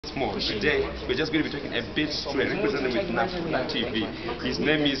small. Today, we're just going to be talking a bit straight, representing with Nafuna TV. His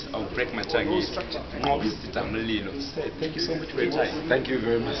name is, I'll break my tongue, is Nqobizitha Mlilo. Thank you so much for your time. Thank you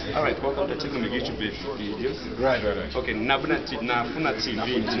very much. Alright, welcome to checking my YouTube videos. Right. Okay, Nafuna TV. Nafuna TV.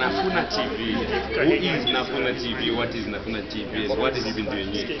 Who is Nafuna TV? What is Nafuna TV? And what have you been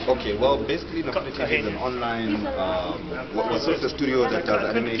doing here? Okay, well, basically Nafuna TV is an online, what's a studio that does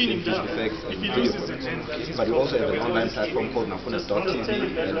animation, visual effects, and video production. But we also have an online platform called Nafuna.tv,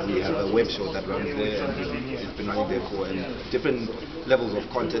 and we have a web show that runs there, and it's been running there for different levels of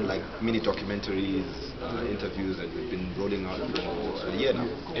content, like mini documentaries, interviews, and we've been rolling out for a year now.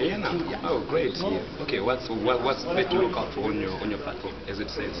 A year now? Yeah. Oh, great. Yeah. Okay, what's better to look out for on your platform, as it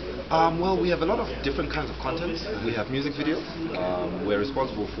says? Well, we have a lot of different kinds of content. We have music videos. We're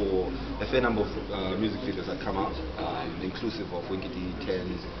responsible for a fair number of music videos that come out, inclusive of Winkedy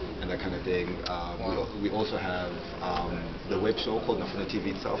 10 and that kind of thing. We also have the web show called Nafuna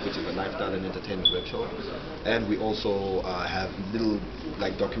TV itself, which is a lifestyle and entertainment web show. And we also have little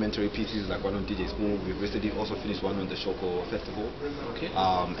documentary pieces, like one on DJ Smooth. We've recently also finished one on the Shoko Festival. Okay.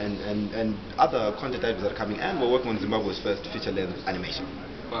 And other content items that are coming. And we're working on Zimbabwe's first feature-length animation.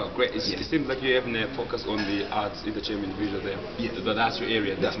 Wow, great. It seems like you have a focus on the arts, entertainment, visual there. Yes. That's your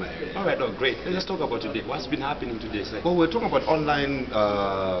area. That's my area. Alright, great. Let's talk about today. What's been happening today, sir? Well, we're talking about online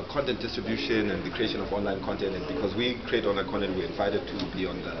content distribution and the creation of online content, and because we create online content, we're invited to be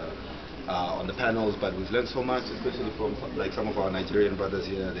on the panels, but we've learned so much, especially from some of our Nigerian brothers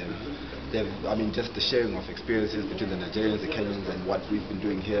here. I mean, just the sharing of experiences between the Nigerians, the Kenyans, and what we've been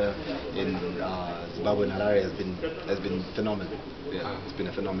doing here in Zimbabwe and Harare has been phenomenal. Yeah, it's been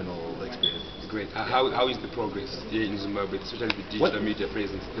a phenomenal experience. Great. How is the progress here in Zimbabwe, especially with digital media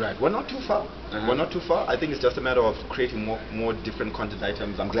presence? Right. We're not too far. We're not too far. I think it's just a matter of creating more different content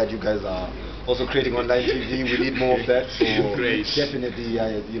items. I'm glad you guys are also creating online TV. We need more of that. So great. Definitely,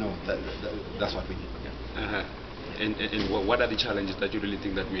 that's what we need. Yeah. And what are the challenges that you really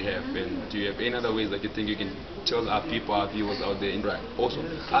think that we have? And do you have any other ways that you think you can tell our people, our viewers out there, and also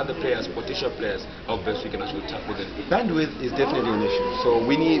other players, potential players, how best we can actually tackle them? Bandwidth is definitely an issue. So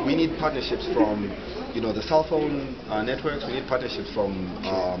we need partnerships from the cell phone networks. We need partnerships from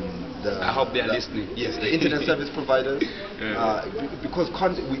I hope they are listening. Yes, the internet service providers. Because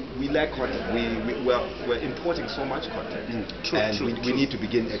we lack content. We're importing so much content, we need to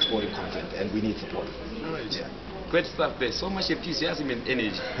begin exporting content, and we need support. All right. Yeah. Great stuff there. So much enthusiasm and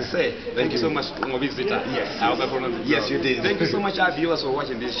energy. Say, thank you so much, Nqobizitha. Yes. I hope I pronounced it well. Yes, you did. Thank you so much, our viewers, for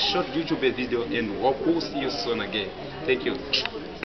watching this short YouTube video, and we'll see you soon again. Thank you.